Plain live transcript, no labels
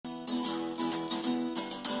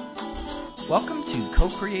Welcome to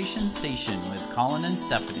Co-Creation Station with Colin and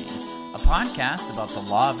Stephanie, a podcast about the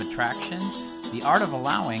law of attraction, the art of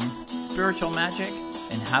allowing, spiritual magic,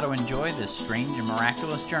 and how to enjoy this strange and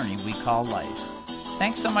miraculous journey we call life.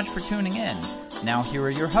 Thanks so much for tuning in. Now here are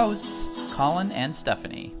your hosts, Colin and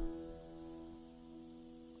Stephanie.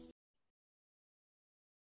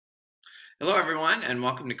 Hello, everyone, and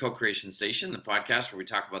welcome to Co-Creation Station, the podcast where we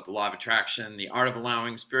talk about the law of attraction, the art of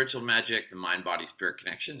allowing, spiritual magic, the mind-body-spirit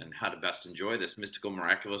connection, and how to best enjoy this mystical,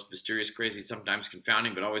 miraculous, mysterious, crazy, sometimes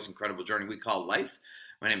confounding, but always incredible journey we call life.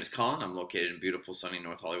 My name is Colin. I'm located in beautiful, sunny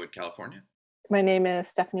North Hollywood, California. My name is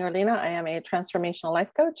Stephanie Orlina. I am a transformational life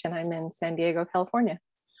coach, and I'm in San Diego, California.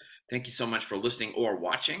 Thank you so much for listening or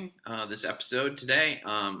watching this episode today.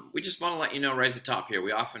 We just want to let you know right at the top here,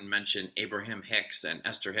 we often mention Abraham Hicks and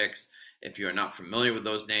Esther Hicks. If you are not familiar with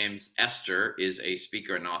those names, Esther is a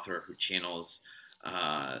speaker and author who channels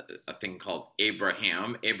a thing called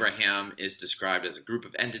Abraham. Abraham is described as a group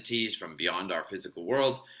of entities from beyond our physical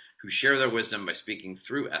world who share their wisdom by speaking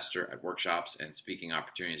through Esther at workshops and speaking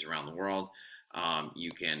opportunities around the world.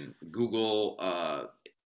 You can Google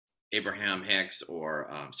Abraham Hicks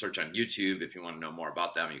or search on YouTube if you want to know more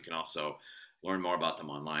about them. You can also learn more about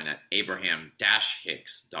them online at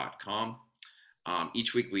abraham-hicks.com.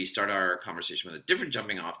 Each week we start our conversation with a different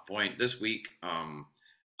jumping off point. This week,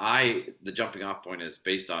 the jumping off point is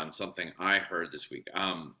based on something I heard this week.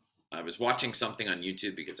 I was watching something on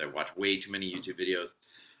YouTube because I watch way too many YouTube videos.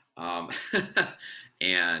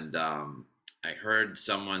 And I heard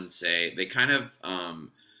someone say, they kind of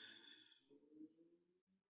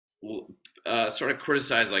sort of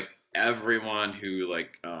criticize like everyone who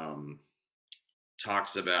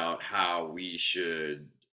talks about how we should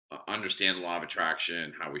understand the law of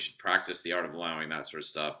attraction, how we should practice the art of allowing, that sort of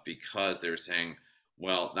stuff, because they're saying,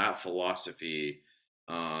 well, that philosophy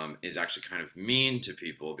is actually kind of mean to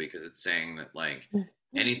people because it's saying that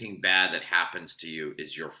anything bad that happens to you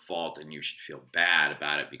is your fault and you should feel bad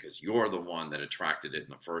about it because you're the one that attracted it in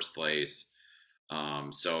the first place.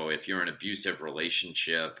 So if you're in an abusive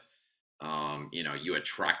relationship, you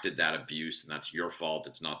attracted that abuse and that's your fault.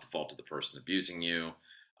 It's not the fault of the person abusing you.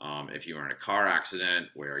 If you were in a car accident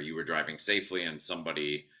where you were driving safely and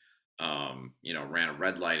somebody, ran a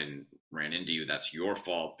red light and ran into you, that's your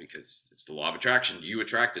fault because it's the law of attraction. You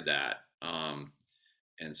attracted that.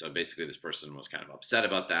 And so basically this person was kind of upset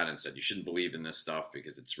about that and said, you shouldn't believe in this stuff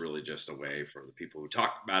because it's really just a way for the people who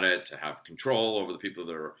talk about it to have control over the people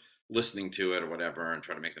that are listening to it or whatever and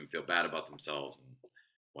try to make them feel bad about themselves and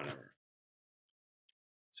whatever.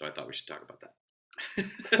 So I thought we should talk about that.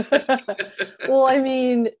 Well, I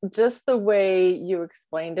mean, just the way you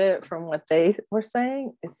explained it from what they were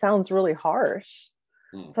saying, it sounds really harsh.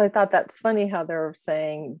 So I thought that's funny how they're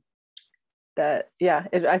saying that. Yeah,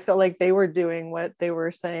 I felt like they were doing what they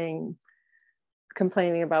were saying,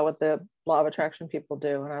 complaining about what the law of attraction people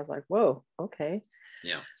do, and I was like, whoa, okay.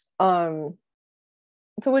 Yeah. So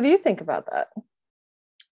what do you think about that?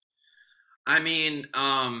 I mean,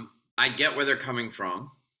 I get where they're coming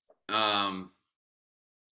from.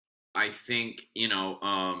 I think,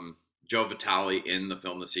 Joe Vitale in the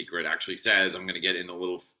film The Secret actually says, I'm going to get a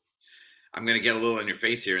little in your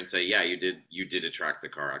face here and say, yeah, you did attract the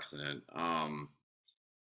car accident.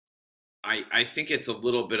 I think it's a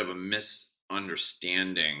little bit of a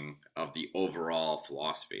misunderstanding of the overall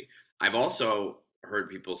philosophy. I've also heard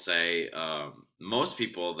people say, most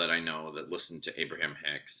people that I know that listen to Abraham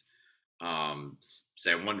Hicks,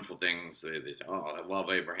 say wonderful things. They say, oh, I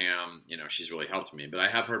love Abraham. She's really helped me. But I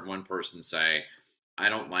have heard one person say, I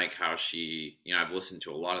don't like how she, I've listened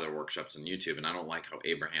to a lot of their workshops on YouTube, and I don't like how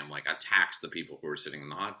Abraham attacks the people who are sitting in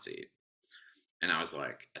the hot seat. And I was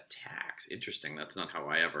like, attacks? Interesting. That's not how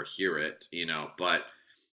I ever hear it, but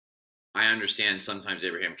I understand sometimes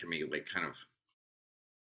Abraham can be kind of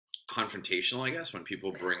confrontational, I guess, when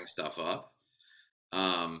people bring stuff up.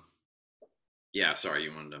 Yeah, sorry,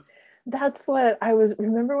 you wanted to. That's what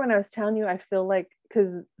remember when I was telling you, I feel like,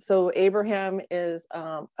 so Abraham is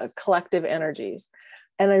a collective energies.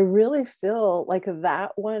 And I really feel like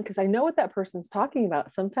that one, because I know what that person's talking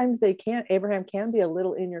about. Sometimes Abraham can be a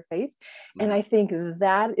little in your face. Mm-hmm. And I think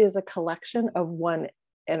that is a collection of one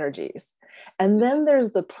energies. And then there's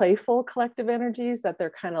the playful collective energies that they're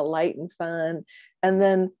kind of light and fun. And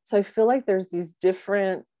then, so I feel like there's these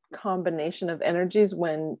different combination of energies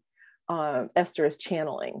when Esther is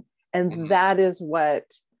channeling. And that is what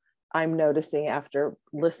I'm noticing after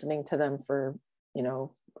listening to them for,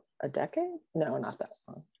 a decade? No, not that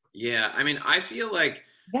long. Yeah. I mean, I feel like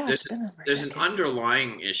there's an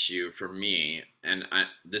underlying issue for me. And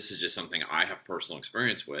this is just something I have personal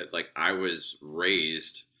experience with. I was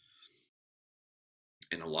raised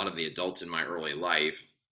And a lot of the adults in my early life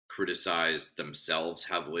criticized themselves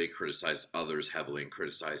heavily, criticized others heavily, and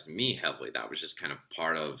criticized me heavily. That was just kind of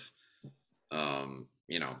part of,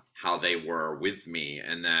 how they were with me.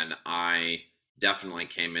 And then I definitely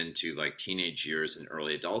came into like teenage years and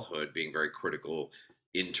early adulthood being very critical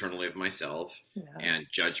internally of myself Yeah. and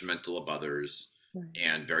judgmental of others Right.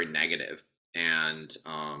 and very negative. And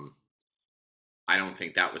I don't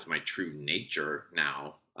think that was my true nature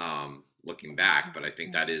now, looking back, but I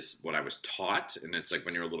think that is what I was taught. And it's like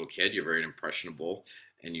when you're a little kid, you're very impressionable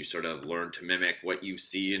and you sort of learn to mimic what you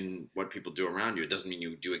see and what people do around you. It doesn't mean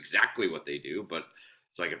you do exactly what they do, but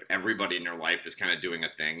it's like if everybody in your life is kind of doing a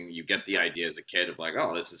thing, you get the idea as a kid of like,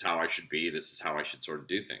 oh, this is how I should be. This is how I should sort of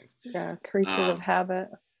do things. Yeah. Creatures of Um, habit.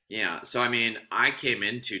 yeah. So, I mean, I came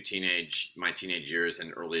into my teenage years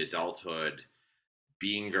and early adulthood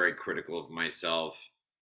being very critical of myself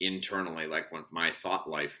internally, like when my thought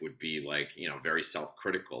life would be like, very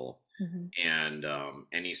self-critical, Mm-hmm. and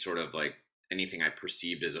any sort of like anything I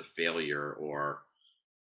perceived as a failure or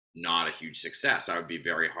not a huge success, I would be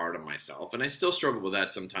very hard on myself. And I still struggle with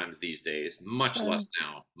that sometimes these days, much Sure. less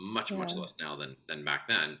now, much Yeah. less now than back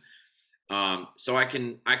then. So I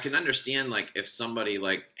can understand like if somebody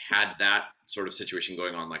like had that sort of situation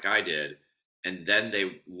going on like I did, and then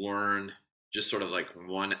they learn just sort of like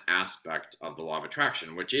one aspect of the law of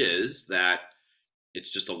attraction, which is that it's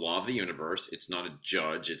just a law of the universe. It's not a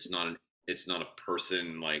judge. It's not a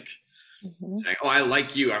person like Mm-hmm. saying, "Oh, I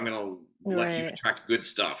like you. I'm gonna let you Right. attract good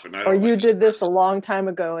stuff," and I Or don't like you this did this a person. long time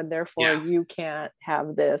ago and therefore Yeah, you can't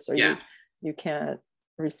have this, or yeah. you can't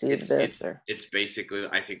receive It's this, it's or it's basically,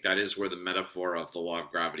 I think that is where the metaphor of the law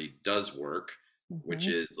of gravity does work, which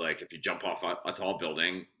mm-hmm. is like if you jump off a tall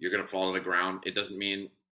building, you're gonna fall to the ground. It doesn't mean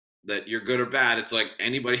that you're good or bad. It's like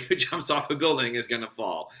anybody who jumps off a building is gonna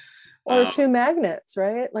fall. Or Um, two magnets,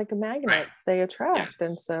 right? Like right. magnets, they Yes. attract.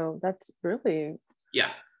 And so that's really,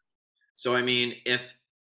 Yeah. So I mean,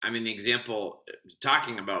 the example,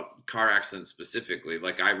 talking about car accidents specifically,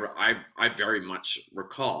 like I very much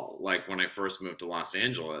recall like when I first moved to Los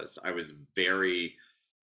Angeles, I was very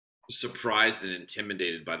surprised and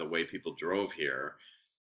intimidated by the way people drove here.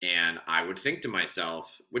 And I would think to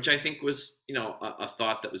myself, which I think was, a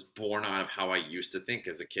thought that was born out of how I used to think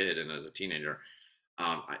as a kid and as a teenager.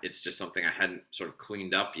 It's just something I hadn't sort of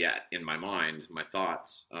cleaned up yet in my mind, my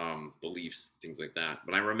thoughts, beliefs, things like that.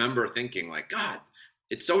 But I remember thinking, like, God,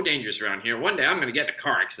 it's so dangerous around here. One day I'm going to get in a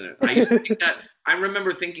car accident. I used to think that. I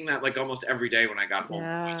remember thinking that like almost every day when I got home from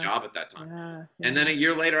my yeah, job at that time. yeah, And then yeah, a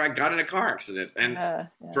year later, I got in a car accident. And yeah,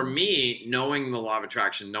 for yeah. me, knowing the law of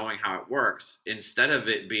attraction, knowing how it works, instead of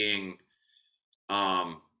it being,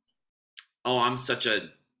 um, oh, I'm such a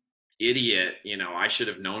idiot, I should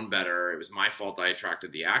have known better. It was my fault I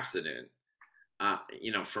attracted the accident.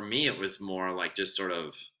 For me, it was more like just sort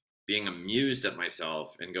of being amused at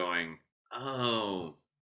myself and going, oh,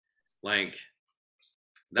 like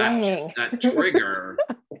that Dang. that trigger,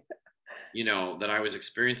 that I was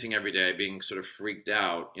experiencing every day, being sort of freaked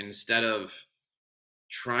out. Instead of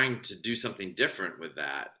trying to do something different with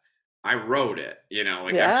that, I wrote it. Like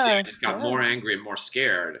every day Yeah, I just got yeah. more angry and more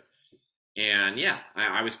scared. And yeah,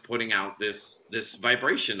 I was putting out this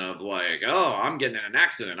vibration of like, oh, I'm getting in an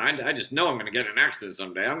accident. I just know I'm going to get in an accident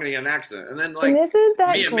someday. I'm going to get in an accident. And then And like isn't to me,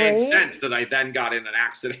 that it made great? sense that I then got in an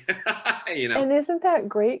accident. And isn't that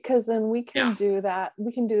great? Because then we Yeah, can do that.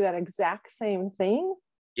 We can do that exact same thing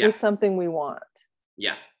yeah, with something we want.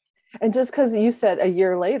 yeah, And just because you said a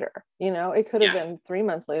year later, it could have yeah. been 3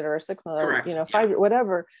 months later or 6 months, or, Correct. Yeah, 5 years,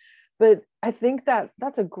 whatever. But I think that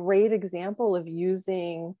that's a great example of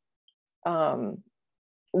using um,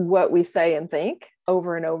 what we say and think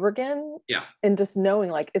over and over again, yeah, and just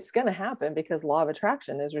knowing like it's going to happen because law of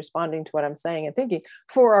attraction is responding to what I'm saying and thinking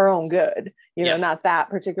for our own good, yeah. not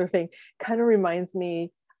that particular thing. Kind of reminds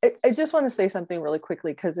me, I just want to say something really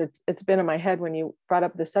quickly because it's been in my head when you brought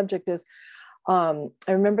up the subject is I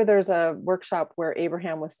remember there's a workshop where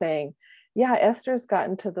Abraham was saying, yeah, Esther's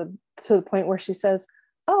gotten to the point where she says,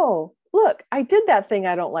 oh, look, I did that thing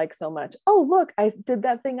I don't like so much. Oh, look, I did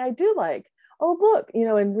that thing I do like. Oh, look,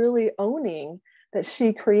 and really owning that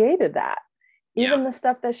she created that. Yeah. Even the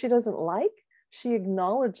stuff that she doesn't like, she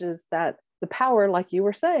acknowledges that the power, like you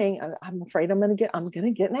were saying, I'm afraid I'm going to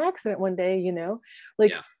get in an accident one day,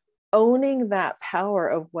 like Yeah. owning that power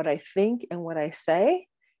of what I think and what I say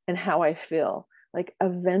and how I feel. Like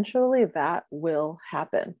eventually that will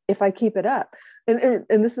happen if I keep it up. And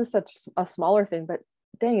this is such a smaller thing, but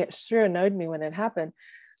dang, it sure annoyed me when it happened.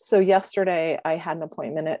 So yesterday I had an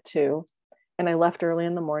appointment at 2 and I left early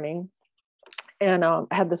in the morning and I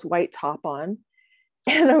had this white top on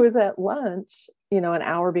and I was at lunch, an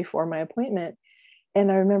hour before my appointment.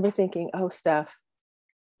 And I remember thinking, oh, Steph,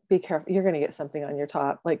 be careful. You're going to get something on your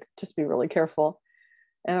top. Like, just be really careful.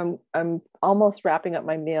 And I'm almost wrapping up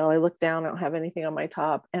my meal. I look down, I don't have anything on my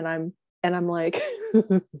top. And I'm like,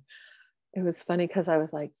 it was funny because I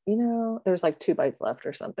was like, there's like 2 bites left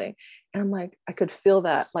or something. And I'm like, I could feel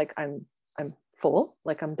that, like I'm full,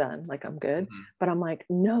 like I'm done, like I'm good. Mm-hmm. But I'm like,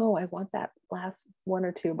 no, I want that last 1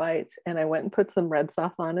 or 2 bites. And I went and put some red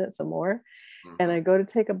sauce on it, some more. Mm-hmm. And I go to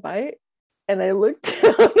take a bite and I look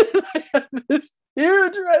down and I have this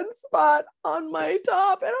huge red spot on my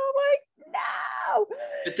top. And I'm like, no.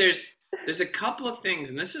 But there's a couple of things,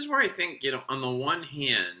 and this is where I think, on the one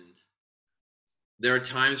hand, there are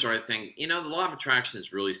times where I think, the law of attraction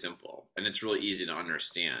is really simple and it's really easy to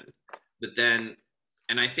understand. But then,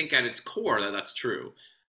 and I think at its core that's true,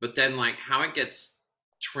 but then like how it gets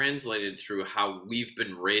translated through how we've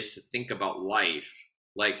been raised to think about life,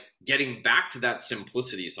 like getting back to that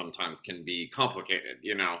simplicity sometimes can be complicated,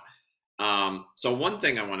 So one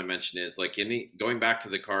thing I want to mention is like going back to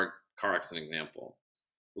the car accident example,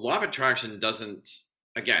 the law of attraction doesn't,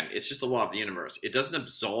 again, it's just a law of the universe. It doesn't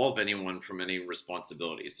absolve anyone from any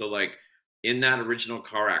responsibility. So like in that original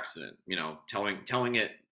car accident, telling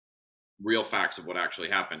it real facts of what actually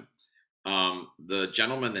happened. The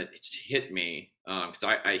gentleman that hit me, because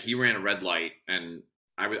he ran a red light and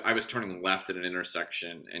I was turning left at an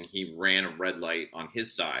intersection and he ran a red light on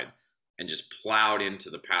his side and just plowed into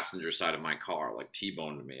the passenger side of my car, like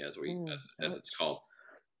T-boned me as it's called.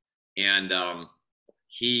 And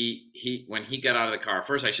he when he got out of the car,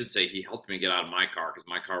 first I should say he helped me get out of my car because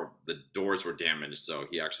my car, the doors were damaged. So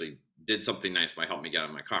he actually did something nice by helping me get out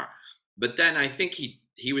of my car. But then I think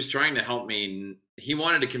he was trying to help me. He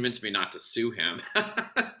wanted to convince me not to sue him.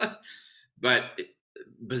 But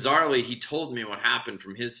bizarrely, he told me what happened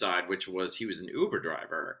from his side, which was he was an Uber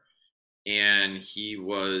driver and he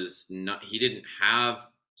didn't have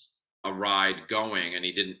a ride going and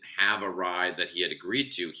he didn't have a ride that he had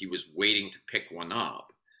agreed to. He was waiting to pick one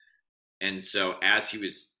up. And so as he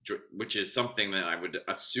was, which is something that I would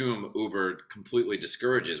assume Uber completely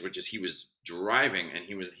discourages, which is he was driving and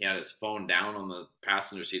he had his phone down on the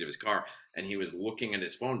passenger seat of his car and he was looking at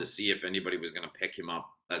his phone to see if anybody was going to pick him up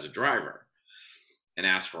as a driver and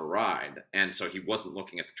ask for a ride. And so he wasn't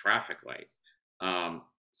looking at the traffic light.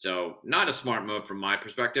 So not a smart move from my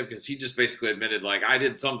perspective, because he just basically admitted like I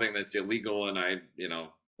did something that's illegal and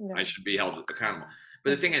I should be held accountable.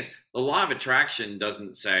 But the thing is, the law of attraction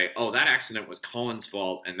doesn't say, oh, that accident was Colin's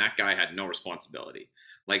fault and that guy had no responsibility.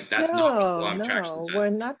 Like that's not what the law of attraction says.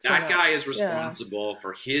 That guy is responsible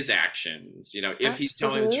for his actions. If he's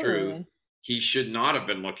telling the truth, he should not have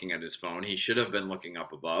been looking at his phone. He should have been looking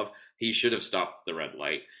up above. He should have stopped the red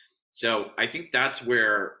light. So I think that's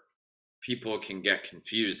where people can get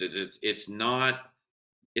confused. It's not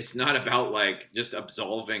about like just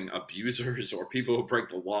absolving abusers or people who break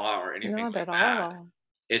the law or anything not like at that. all.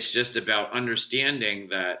 It's just about understanding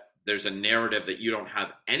that there's a narrative that you don't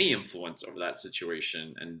have any influence over that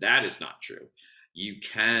situation, and that is not true. You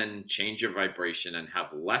can change your vibration and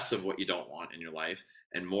have less of what you don't want in your life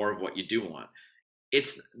and more of what you do want.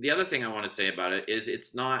 It's the other thing I want to say about it is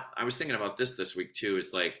it's not, I was thinking about this week too,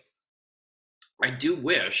 is like I do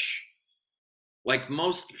wish, like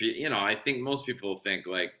I think most people think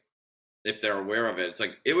like if they're aware of it, it's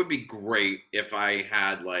like it would be great if I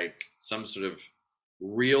had like some sort of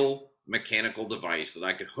real mechanical device that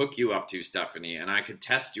I could hook you up to, Stephanie, and I could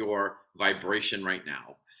test your vibration right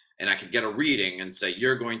now. And I could get a reading and say,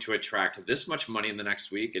 you're going to attract this much money in the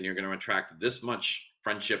next week, and you're going to attract this much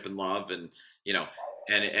friendship and love. And,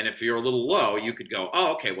 and if you're a little low, you could go,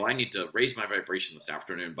 oh, okay, well, I need to raise my vibration this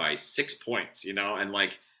afternoon by 6 points,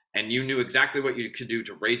 and you knew exactly what you could do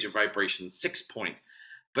to raise your vibration 6 points.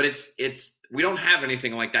 But we don't have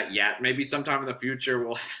anything like that yet. Maybe sometime in the future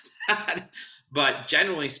we'll have that. But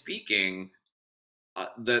generally speaking,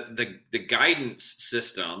 the guidance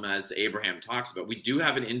system, as Abraham talks about, we do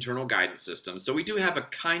have an internal guidance system. So we do have a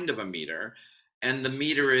kind of a meter, and the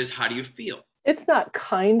meter is, how do you feel? It's not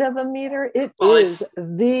kind of a meter. It is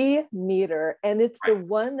the meter. And it's the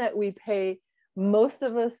one that we pay. Most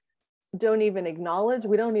of us don't even acknowledge.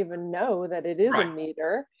 We don't even know that it is a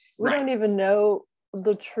meter. We don't even know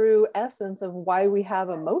the true essence of why we have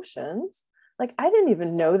emotions. Like I didn't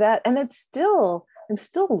even know that. And I'm still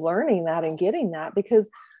learning that and getting that, because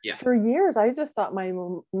for years, I just thought my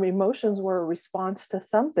emotions were a response to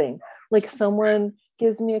something. Like someone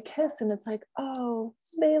gives me a kiss and it's like, oh,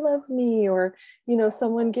 they love me. Or,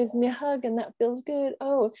 someone gives me a hug and that feels good.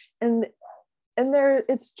 Oh, and there,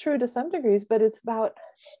 it's true to some degrees, but it's about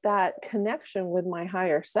that connection with my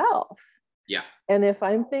higher self. Yeah. And if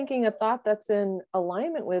I'm thinking a thought that's in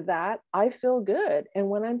alignment with that, I feel good. And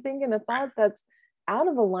when I'm thinking a thought that's out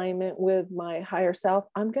of alignment with my higher self,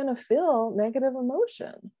 I'm going to feel negative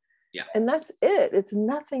emotion. Yeah. And that's it. It's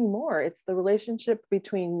nothing more. It's the relationship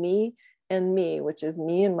between me and me, which is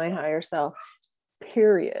me and my higher self,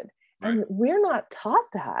 period. Right. And we're not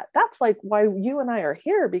taught that. That's like why you and I are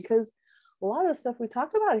here, because a lot of the stuff we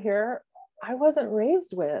talk about here, I wasn't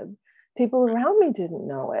raised with. People around me didn't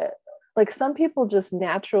know it. Like some people just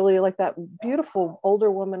naturally, like that beautiful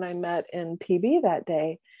older woman I met in PB that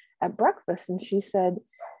day at breakfast. And she said,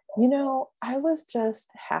 you know, I was just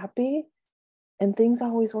happy and things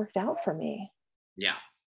always worked out for me. Yeah.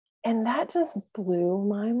 And that just blew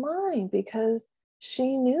my mind because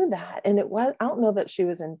she knew that. And it was, I don't know that she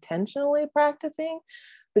was intentionally practicing,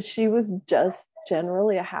 but she was just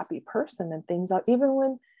generally a happy person and things out,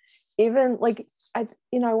 even like, I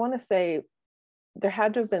want to say there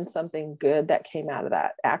had to have been something good that came out of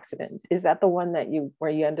that accident. Is that the one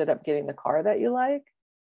where you ended up getting the car that you like?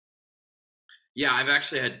 Yeah, I've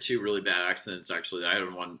actually had two really bad accidents. Actually, I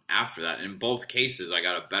had one after that. In both cases, I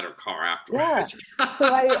got a better car Yeah. afterwards. So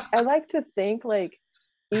I like to think like,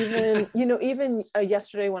 even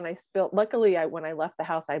yesterday when I spilled, luckily when I left the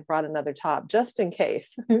house, I brought another top just in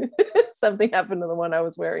case something happened to the one I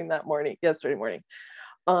was wearing yesterday morning.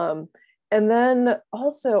 And then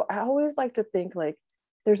also I always like to think like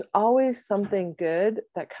there's always something good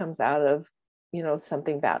that comes out of,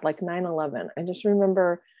 something bad, like 9/11. I just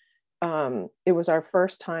remember it was our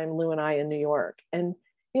first time, Lou and I, in New York. And,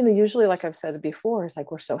 usually, like I've said before, it's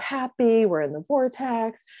like, we're so happy, we're in the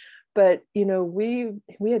vortex. But, we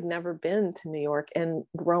had never been to New York. And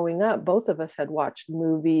growing up, both of us had watched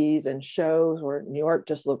movies and shows where New York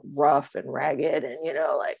just looked rough and ragged and,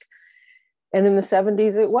 and in the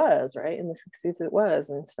 70s it was, right? In the 60s it was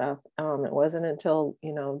and stuff. It wasn't until,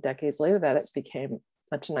 decades later that it became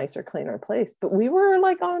much nicer, cleaner place. But we were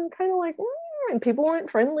like on kind of like, and people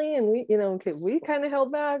weren't friendly. And we kind of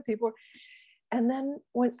held back. And then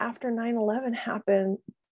when after 9/11 happened,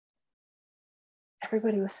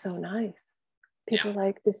 everybody was so nice. People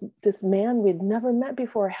like this man we'd never met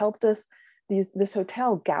before helped us. This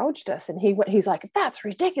hotel gouged us, and he's like, that's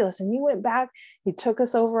ridiculous. And he went back, he took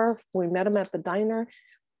us over, we met him at the diner,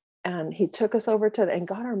 and he took us over and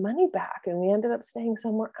got our money back, and we ended up staying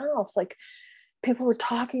somewhere else. Like people were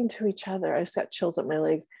talking to each other. I just got chills up my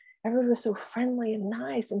legs. Everybody was so friendly and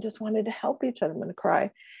nice and just wanted to help each other. I'm gonna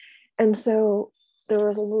cry. And so there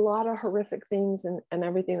was a lot of horrific things and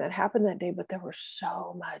everything that happened that day, but there was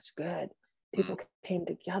so much good. People came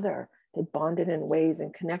together, they bonded in ways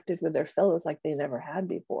and connected with their fellows like they never had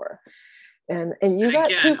before. And you got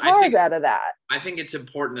two cars out of that. I think it's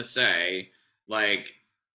important to say, like,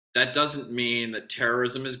 that doesn't mean that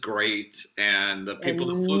terrorism is great and the people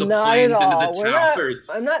that flew the planes into the towers.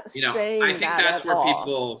 I'm not saying I think that's where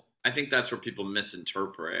all. I think that's where people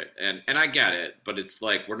misinterpret, and I get it, but it's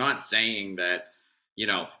like, we're not saying that,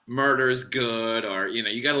 murder is good, or,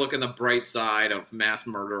 you got to look on the bright side of mass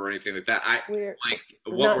murder or anything like that.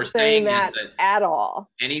 What we're saying is that at all,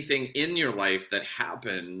 anything in your life that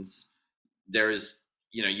happens, there's,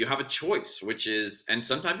 you have a choice, which is, and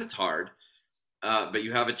sometimes it's hard, but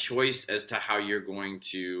you have a choice as to how you're going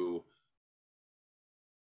to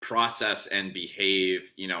process and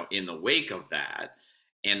behave, in the wake of that.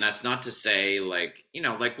 And that's not to say like,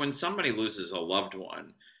 like when somebody loses a loved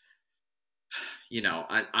one,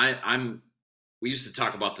 we used to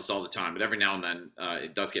talk about this all the time, but every now and then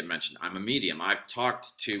it does get mentioned. I'm a medium. I've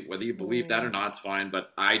talked to, whether you believe that or not, it's fine,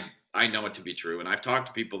 but I know it to be true. And I've talked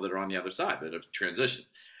to people that are on the other side that have transitioned.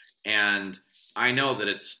 And I know that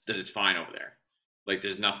it's fine over there. Like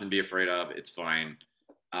there's nothing to be afraid of. It's fine.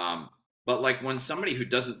 But like when somebody who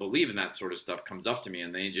doesn't believe in that sort of stuff comes up to me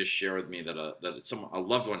and they just share with me that a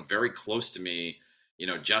loved one very close to me,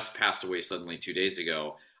 just passed away suddenly 2 days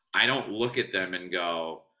ago, I don't look at them and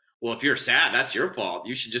go, well, if you're sad, that's your fault.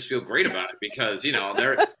 You should just feel great about it because,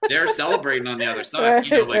 they're celebrating on the other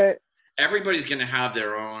side. Right. Everybody's going to have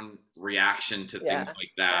their own reaction to things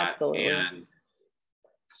like that. Absolutely.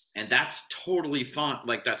 And that's totally fine.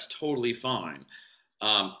 Like, that's totally fine.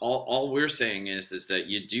 All we're saying is that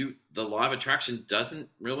the law of attraction doesn't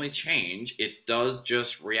really change. It does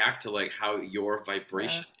just react to like how your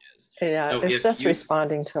vibration is. Yeah, so it's just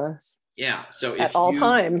responding to us. Yeah. So at all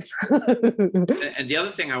times. And the other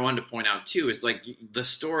thing I wanted to point out too is like the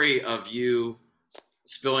story of you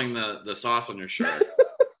spilling the sauce on your shirt.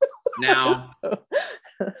 Now,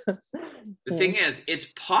 the thing is,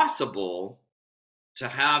 it's possible to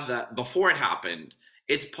have that before it happened.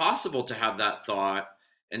 It's possible to have that thought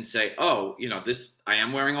and say, oh, I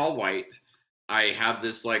am wearing all white. I have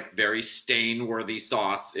this like very stain worthy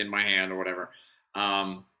sauce in my hand or whatever.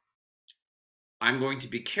 Um, I'm going to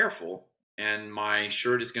be careful and my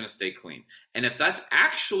shirt is going to stay clean. And if that's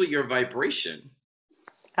actually your vibration,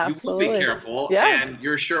 you will be Absolutely. careful Yeah. and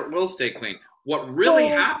your shirt will stay clean. What really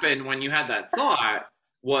So happened when you had that thought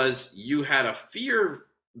was you had a fear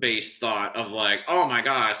based thought of like, oh my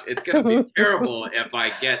gosh, it's going to be terrible if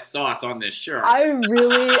I get sauce on this shirt.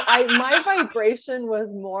 my vibration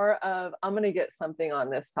was more of I'm gonna get something on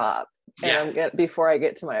this top and Yeah. I'm get before I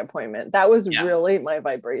get to my appointment. That was Yeah. really my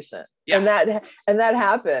vibration. Yeah. And that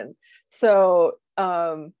happened. So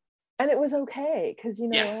and it was okay because you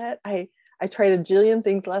know what? I tried a jillion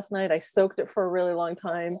things last night. I soaked it for a really long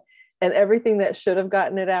time and everything that should have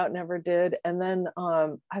gotten it out never did. And then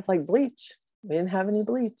I was like, bleach. We didn't have any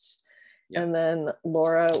bleach. Yeah. And then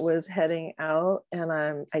Laura was heading out and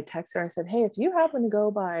I texted her. I said, hey, if you happen to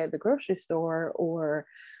go by the grocery store or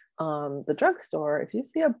the drugstore, if you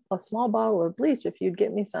see a small bottle of bleach, if you'd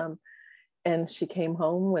get me some. And she came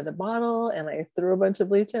home with a bottle and I threw a bunch of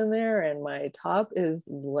bleach in there and my top is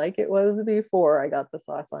like it was before I got the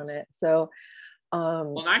sauce on it. So,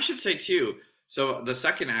 Well, and I should say too, so the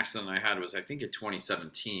second accident I had was, I think, in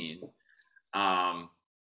 2017.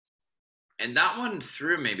 And that one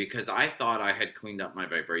threw me because I thought I had cleaned up my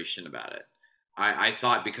vibration about it. I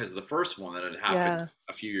thought because of the first one that had happened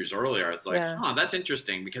a few years earlier, I was like, huh, that's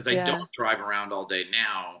interesting because I don't drive around all day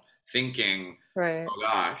now thinking, right. oh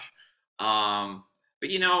gosh. But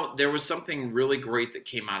you know, there was something really great that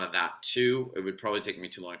came out of that too. It would probably take me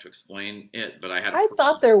too long to explain it, but I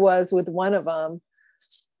thought there was with one of them.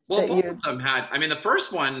 Well, both of them had. I mean, the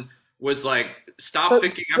first one was like, stop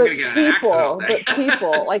thinking I'm going to get an accident. But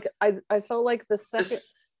people, like I felt like the second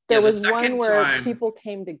there was one where people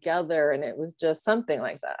came together and it was just something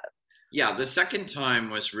like that. Yeah, the second time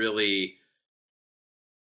was really.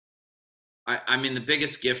 I mean, the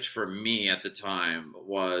biggest gift for me at the time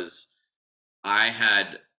was I'm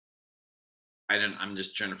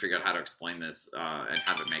just trying to figure out how to explain this and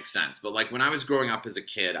have it make sense. But like when I was growing up as a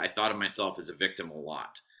kid, I thought of myself as a victim a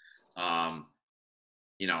lot.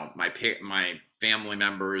 You know, my family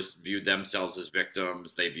members viewed themselves as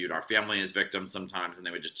victims. They viewed our family as victims sometimes, and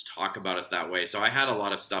they would just talk about us that way. So I had a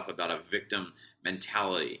lot of stuff about a victim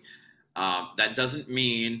mentality. That doesn't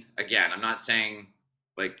mean, again, I'm not saying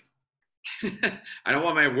like, I don't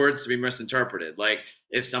want my words to be misinterpreted. Like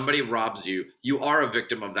if somebody robs you, you are a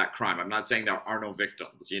victim of that crime. I'm not saying there are no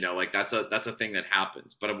victims, you know, like that's a thing that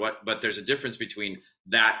happens. But there's a difference between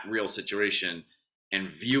that real situation and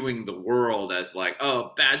viewing the world as like,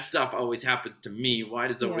 oh, bad stuff always happens to me. Why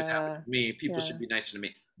does it always happen to me? People should be nicer to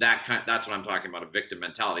me. That's what I'm talking about, a victim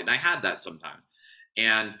mentality. And I had that sometimes.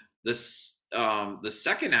 And the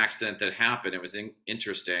second accident that happened, it was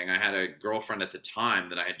interesting. I had a girlfriend at the time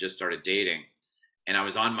that I had just started dating, and I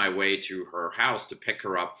was on my way to her house to pick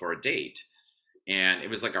her up for a date. And it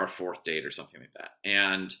was like our fourth date or something like that.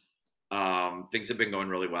 And things had been going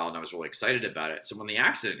really well and I was really excited about it. So when the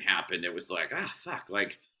accident happened, it was like, fuck,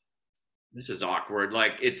 like this is awkward.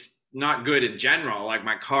 Like it's not good in general. Like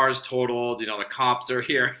my car's totaled, you know, the cops are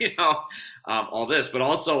here, you know, all this, but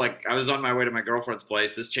also like I was on my way to my girlfriend's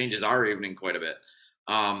place. This changes our evening quite a bit.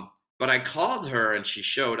 But I called her and she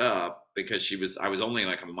showed up because I was only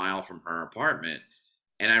like a mile from her apartment.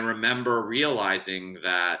 And I remember realizing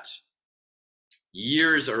that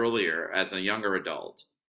years earlier as a younger adult,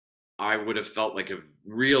 I would have felt like a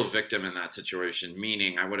real victim in that situation,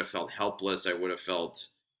 meaning I would have felt helpless. I would have felt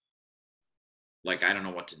like, I don't know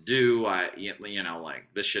what to do. You know, like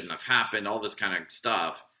this shouldn't have happened, all this kind of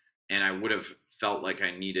stuff. And I would have felt like I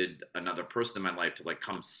needed another person in my life to like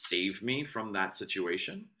come save me from that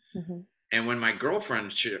situation. Mm-hmm. And when my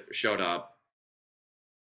girlfriend showed up,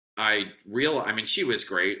 I mean, she was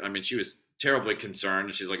great. I mean, she was terribly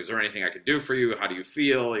concerned. She's like, is there anything I could do for you? How do you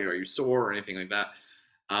feel? Are you sore or anything like that?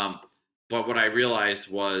 But what I realized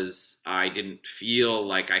was I didn't feel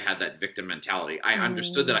like I had that victim mentality. I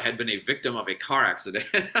understood that I had been a victim of a car accident.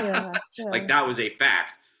 Like that was a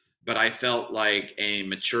fact. But I felt like a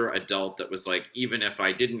mature adult that was like, even if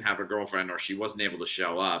I didn't have a girlfriend or she wasn't able to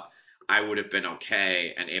show up, I would have been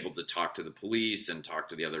okay and able to talk to the police and talk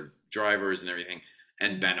to the other drivers and everything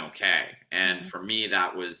and been okay. And for me,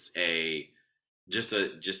 that was just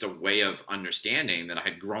a way of understanding that I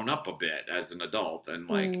had grown up a bit as an adult and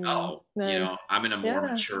like, nice. You know, I'm in a more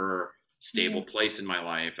mature, stable place in my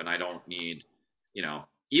life and I don't need, you know,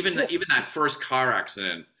 even that first car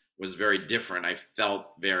accident was very different. I felt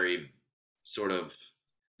very sort of,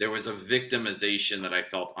 there was a victimization that I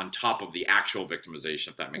felt on top of the actual victimization,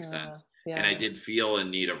 if that makes sense. Yeah. And I did feel in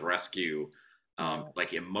need of rescue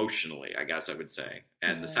like emotionally, I guess I would say.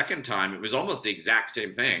 And the Yeah. second time, it was almost the exact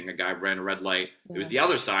same thing. A guy ran a red light. It was Yeah. the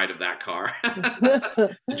other side of that car,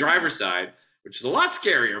 the driver's side, which is a lot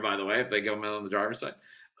scarier, by the way, if they go on the driver's side.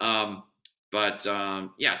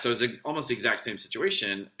 Yeah, so it was almost the exact same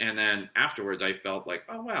situation. And then afterwards, I felt like,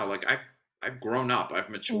 oh wow, like I've grown up, I've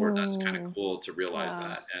matured. That's kind of Mm. cool to realize Yeah.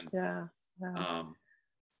 that. And Yeah. Yeah.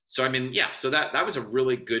 so I mean, yeah, so that was a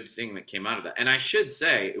really good thing that came out of that. And I should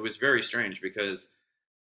say it was very strange because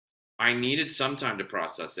I needed some time to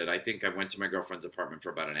process it. I think I went to my girlfriend's apartment for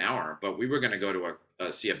about an hour, but we were going to go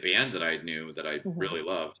to see a band that I knew that I Mhm. really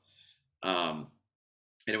loved. Um,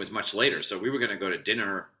 and it was much later. So we were going to go to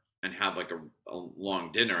dinner and have like a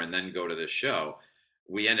long dinner and then go to this show.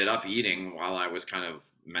 We ended up eating while I was kind of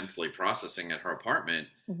mentally processing at her apartment.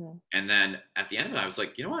 Mhm. And then at the end of it, I was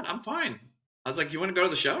like, you know what? I'm fine. I was like, you want to go to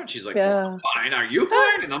the show? And she's like, well, Yeah. I'm fine. Are you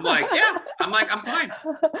fine? And I'm like, yeah. I'm like, I'm fine.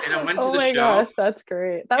 And I went to Oh the my show. gosh, that's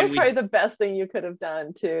great. That And was probably the best thing you could have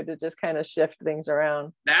done too, to just kind of shift things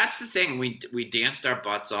around. that's the thing. We danced our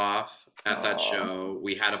butts off at that Oh. show.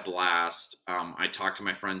 We had a blast. I talked to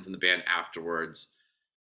my friends in the band afterwards.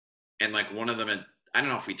 And like one of them had, I don't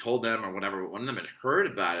know if we told them or whatever, but one of them had heard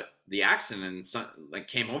about it, the accident, and like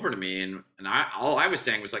came over to me, and all I was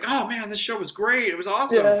saying was like, oh man, this show was great, it was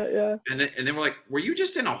awesome. Yeah. And they were like, were you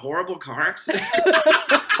just in a horrible car accident?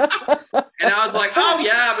 And I was like, oh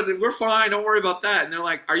yeah, but we're fine, don't worry about that. And they're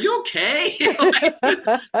like, are you okay?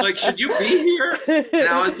 like should you be here? And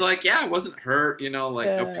I was like, yeah, I wasn't hurt, like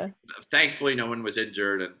nobody, thankfully no one was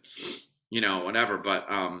injured, and whatever. But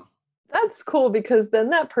that's cool, because then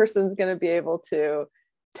that person's going to be able to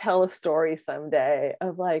tell a story someday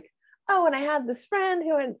of like, oh, and I had this friend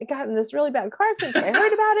who had gotten this really bad car accident. I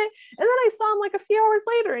heard about it, and then I saw him like a few hours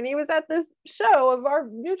later, and he was at this show of our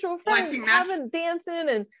mutual friends, having dancing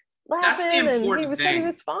and laughing, and he said he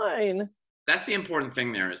was fine. That's the important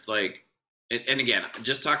thing there, is like, and again,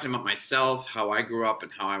 just talking about myself, how I grew up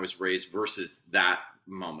and how I was raised versus that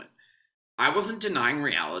moment. I wasn't denying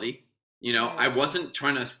reality. I wasn't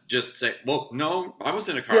trying to just say, well, no, I was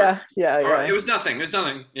in a car accident. Yeah. It was nothing. There's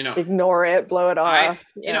nothing, Ignore it, blow it off.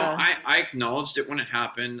 I acknowledged it when it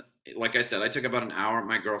happened. Like I said, I took about an hour at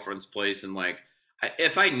my girlfriend's place, and like,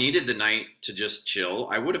 if I needed the night to just chill,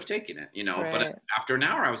 I would have taken it, but after an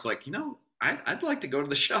hour, I was like, I'd like to go to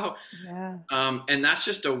the show. Yeah. And that's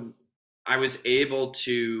just I was able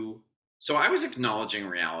to, so I was acknowledging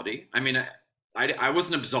reality. I mean, I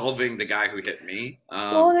wasn't absolving the guy who hit me.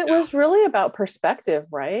 And it was really about perspective,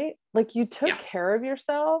 right? Like you took care of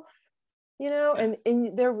yourself, and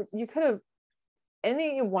there you could have,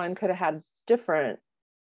 anyone could have had different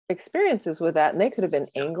experiences with that, and they could have been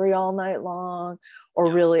angry all night long,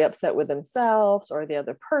 or really upset with themselves or the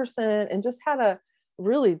other person, and just had a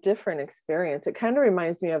really different experience. It kind of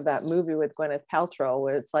reminds me of that movie with Gwyneth Paltrow,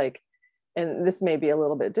 where it's like, and this may be a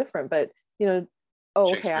little bit different, but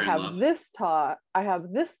oh, okay, I have this thought,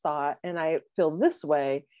 and I feel this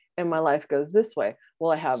way, and my life goes this way.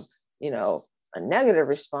 Well, I have, a negative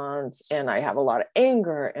response, and I have a lot of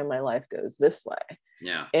anger, and my life goes this way.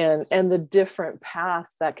 Yeah. And the different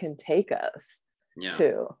paths that can take us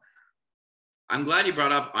to. I'm glad you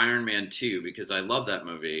brought up Iron Man 2, because I love that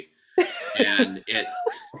movie. And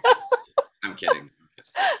I'm kidding.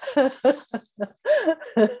 You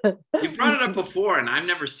brought it up before, and I've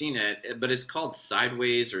never seen it, but it's called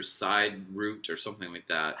Sideways or Side Route or something like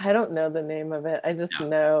that. I don't know the name of it. I just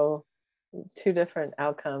know two different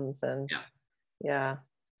outcomes, and yeah.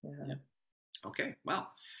 Okay, well,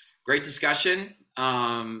 great discussion.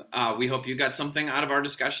 We hope you got something out of our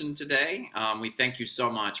discussion today. We thank you so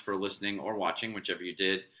much for listening or watching, whichever you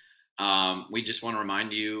did. We just want to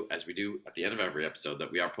remind you, as we do at the end of every episode,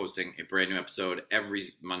 that we are posting a brand new episode every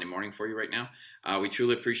Monday morning for you right now. We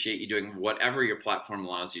truly appreciate you doing whatever your platform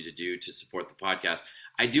allows you to do to support the podcast.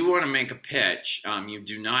 I do want to make a pitch. You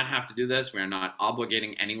do not have to do this. We are not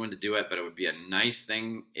obligating anyone to do it, but it would be a nice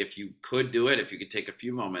thing if you could do it, if you could take a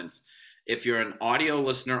few moments. If you're an audio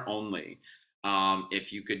listener only,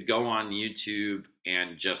 if you could go on YouTube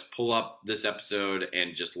and just pull up this episode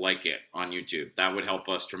and just like it on YouTube, that would help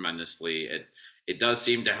us tremendously. It does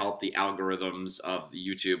seem to help the algorithms of the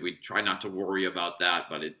YouTube. We try not to worry about that,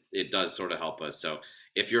 but it does sort of help us. So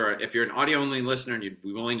if you're an audio only listener and you'd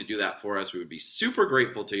be willing to do that for us, we would be super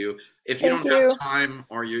grateful to you. If you don't have time,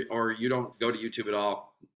 or you don't go to YouTube at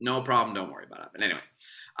all, no problem. Don't worry about it. But anyway,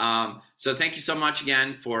 so thank you so much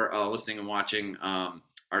again for listening and watching.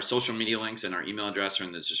 Our social media links and our email address are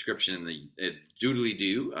in the description in the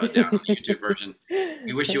doodly-doo down on the YouTube version.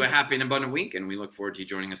 We wish you a happy and abundant week, and we look forward to you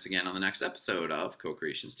joining us again on the next episode of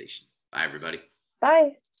Co-Creation Station. Bye, everybody.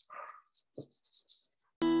 Bye.